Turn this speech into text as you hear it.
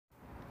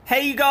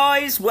Hey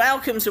guys,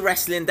 welcome to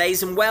Wrestling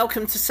Days and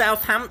welcome to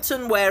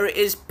Southampton where it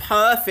is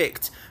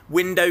perfect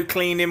window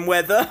cleaning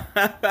weather.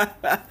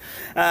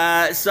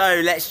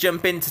 So let's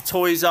jump into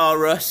Toys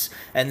R Us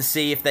and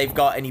see if they've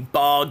got any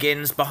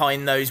bargains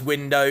behind those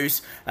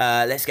windows.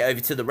 Let's get over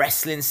to the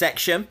wrestling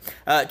section.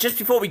 Just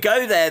before we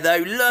go there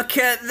though, look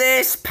at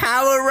this,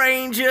 Power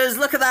Rangers,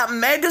 look at that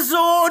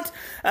Megazord.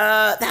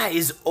 That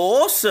is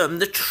awesome.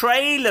 The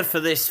trailer for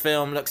this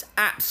film looks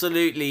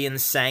absolutely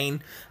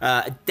insane.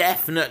 I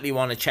definitely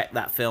want to check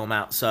that film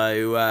out,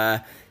 so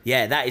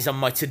yeah, that is on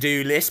my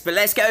to-do list. But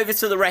let's get over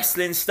to the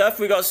wrestling stuff.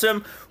 We got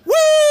some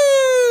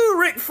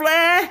Ric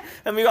Flair,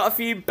 and we got a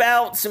few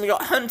belts, and we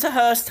got Hunter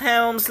Hearst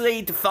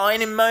Helmsley,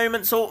 Defining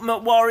Moments, Ultimate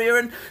Warrior,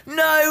 and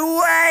no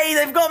way,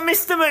 they've got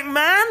Mr.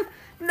 McMahon.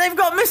 They've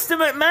got Mr.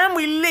 McMahon.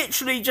 We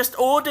literally just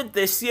ordered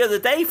this the other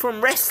day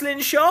from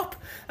Wrestling Shop,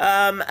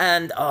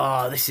 and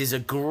oh, this is a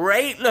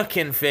great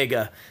looking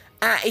figure.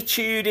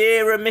 Attitude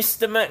Era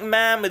Mr.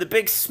 McMahon with a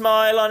big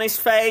smile on his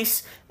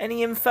face.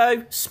 Any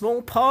info?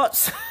 Small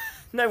parts?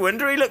 No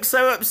wonder he looks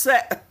so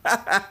upset.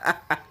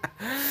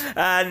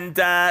 And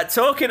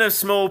talking of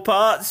small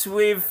parts,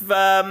 we've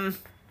got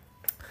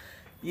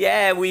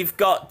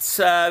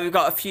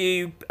a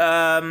few.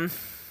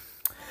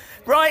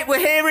 Right, we're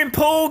here in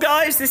Poole,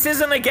 guys. This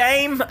isn't a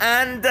game,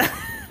 and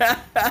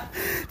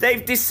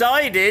they've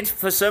decided,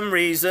 for some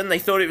reason, they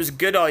thought it was a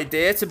good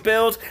idea to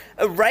build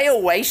a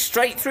railway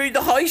straight through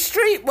the high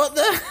street. What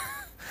the?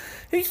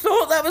 Who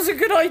thought that was a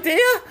good idea?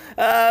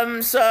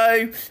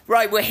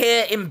 Right, we're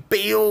here in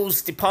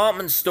Beale's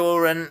department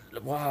store, and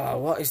wow,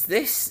 what is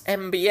this?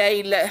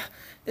 NBA,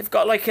 they've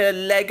got like a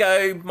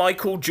Lego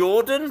Michael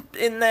Jordan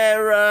in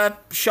their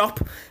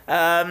shop,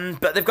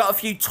 but they've got a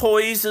few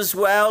toys as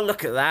well.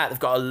 Look at that, they've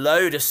got a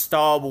load of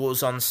Star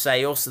Wars on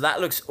sale, so that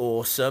looks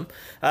awesome.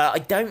 I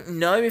don't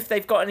know if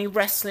they've got any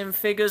wrestling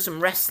figures and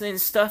wrestling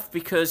stuff,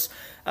 because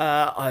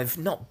I've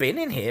not been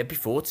in here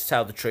before, to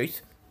tell the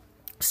truth.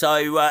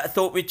 So I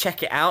thought we'd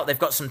check it out. They've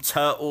got some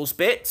Turtles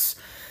bits,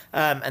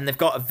 and they've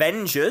got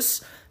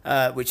Avengers,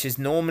 which is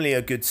normally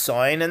a good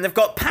sign. And they've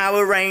got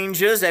Power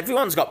Rangers.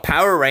 Everyone's got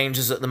Power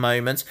Rangers at the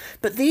moment.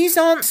 But these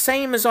aren't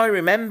same as I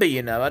remember,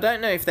 you know. I don't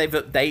know if they've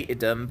updated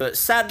them, but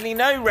sadly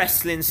no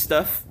wrestling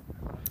stuff.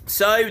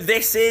 So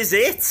this is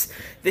it.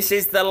 This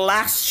is the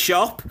last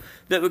shop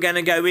that we're going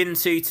to go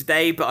into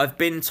today, but I've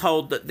been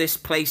told that this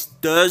place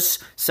does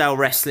sell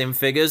wrestling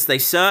figures. They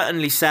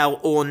certainly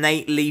sell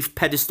ornate leaf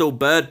pedestal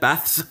bird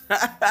baths,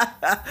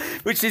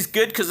 which is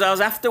good because I was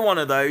after one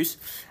of those.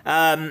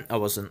 I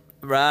wasn't.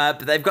 But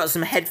they've got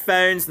some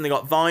headphones and they've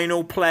got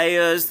vinyl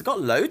players. They've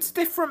got loads of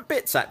different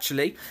bits,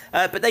 actually.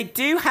 But they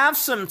do have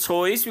some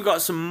toys. We've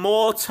got some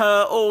more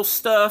Turtle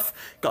stuff.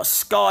 Got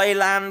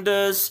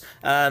Skylanders.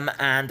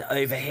 And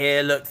over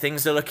here, look,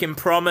 things are looking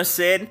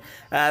promising.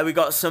 We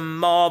got some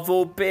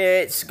Marvel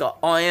bits. Got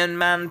Iron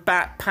Man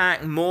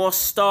backpack. More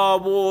Star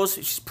Wars,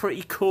 which is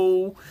pretty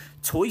cool.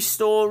 Toy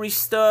Story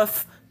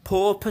stuff.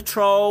 Paw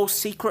Patrol.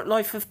 Secret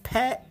Life of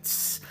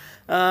Pets.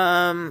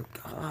 I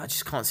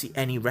just can't see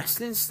any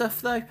wrestling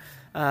stuff though.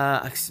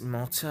 No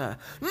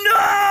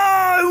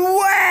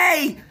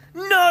way!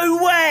 No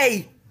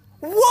way!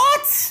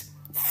 What?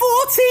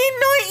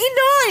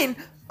 $14.99?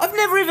 I've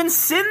never even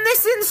seen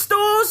this in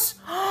stores.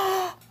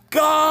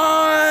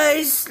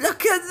 Guys,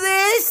 look at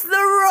this. The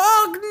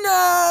Rock.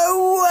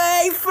 No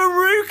way!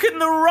 FAROOQ and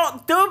The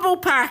Rock double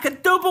pack. A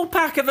double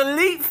pack of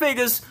Elite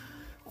figures.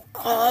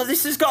 Oh,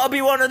 this has got to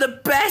be one of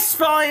the best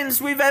finds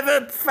we've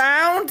ever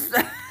found.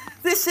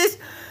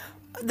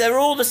 They're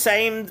all the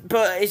same,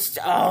 but it's,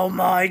 oh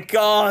my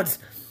god.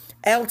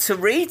 El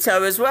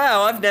Torito as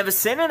well. I've never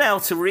seen an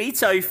El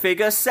Torito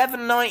figure.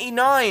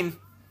 $7.99.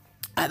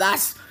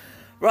 That's,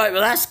 right,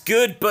 well that's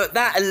good, but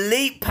that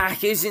Elite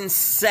pack is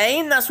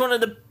insane. That's one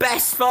of the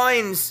best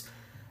finds.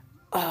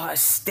 Oh,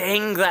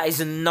 Sting, that is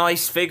a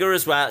nice figure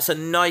as well. It's a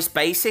nice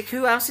basic.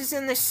 Who else is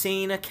in this?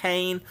 Cena,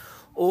 Kane,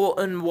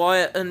 Orton,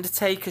 Wyatt,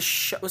 Undertaker.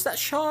 Was that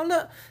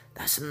Charlotte?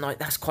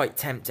 That's quite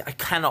tempting. I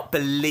cannot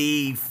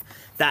believe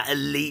that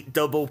Elite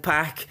double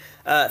pack.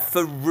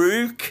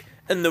 FAROOQ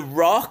and The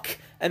Rock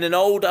and an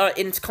old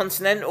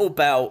Intercontinental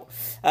belt.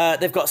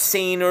 They've got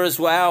Cena as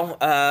well.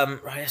 Right,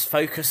 let's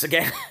focus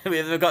again.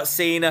 We've got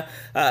Cena,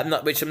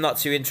 which I'm not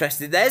too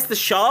interested. There's the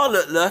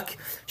Charlotte look.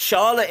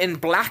 Charlotte in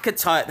black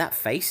attire. That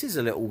face is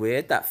a little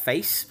weird. That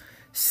face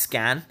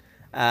scan.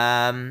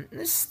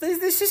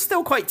 This is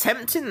still quite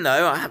tempting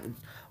though. I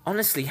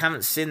honestly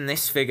haven't seen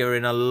this figure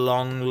in a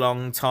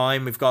long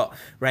time. We've got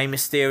Rey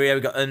Mysterio,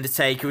 we've got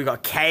Undertaker, we've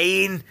got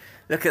Kane.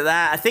 Look at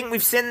that. I think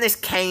we've seen this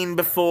Kane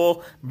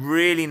before.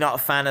 Really not a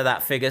fan of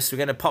that figure, so we're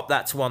going to pop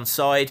that to one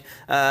side.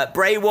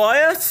 Bray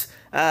Wyatt,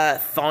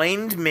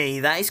 Find Me.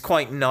 That is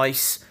quite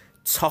nice.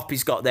 Top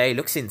he's got there. He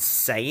looks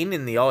insane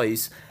in the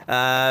eyes.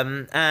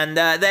 And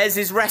there's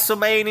his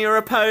WrestleMania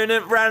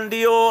opponent,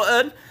 Randy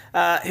Orton.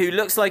 Who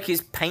looks like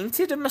he's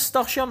painted a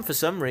moustache on for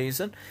some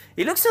reason.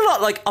 He looks a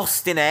lot like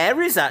Austin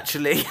Aries,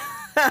 actually.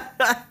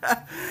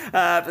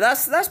 But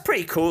that's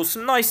pretty cool.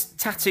 Some nice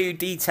tattoo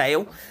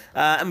detail.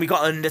 And we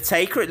got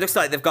Undertaker. It looks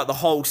like they've got the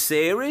whole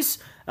series.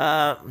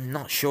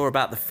 Not sure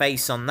about the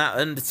face on that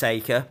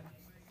Undertaker.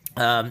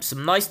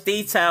 Some nice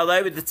detail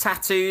though with the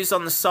tattoos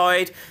on the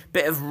side,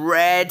 bit of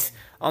red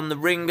on the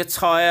ring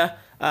attire,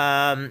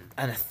 and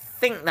I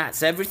think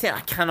that's everything.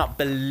 I cannot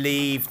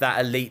believe that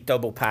Elite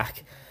double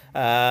pack.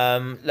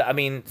 I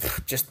mean,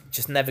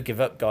 just never give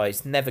up,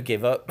 guys. Never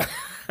give up.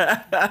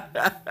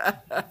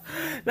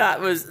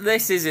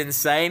 This is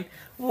insane.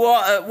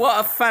 What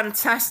a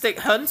fantastic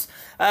hunt.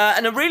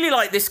 And I really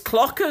like this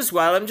clock as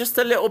well. I'm just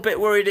a little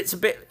bit worried it's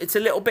a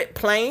little bit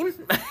plain.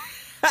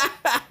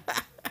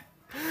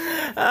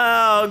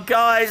 Oh,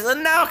 guys,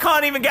 and now I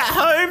can't even get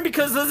home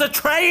because there's a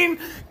train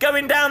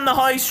going down the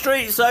high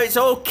street, so it's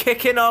all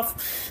kicking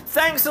off.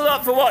 Thanks a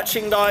lot for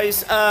watching,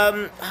 guys.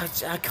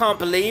 I can't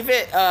believe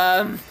it.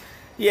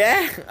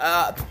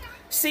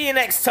 See you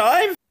next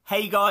time.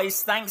 Hey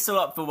guys, thanks a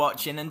lot for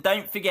watching, and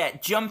don't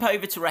forget, jump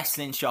over to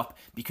Wrestling Shop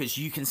because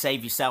you can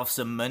save yourself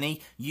some money.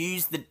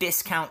 Use the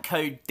discount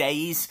code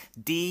DAZE,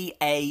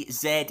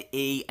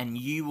 D-A-Z-E, and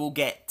you will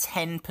get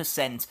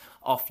 10%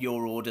 off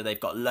your order. They've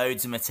got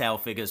loads of Mattel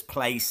figures,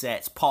 play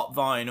sets, pop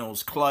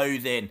vinyls,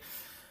 clothing.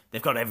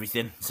 They've got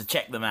everything, so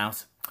check them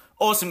out.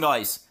 Awesome,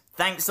 guys.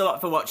 Thanks a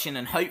lot for watching,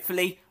 and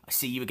hopefully I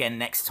see you again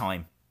next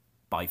time.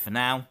 Bye for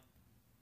now.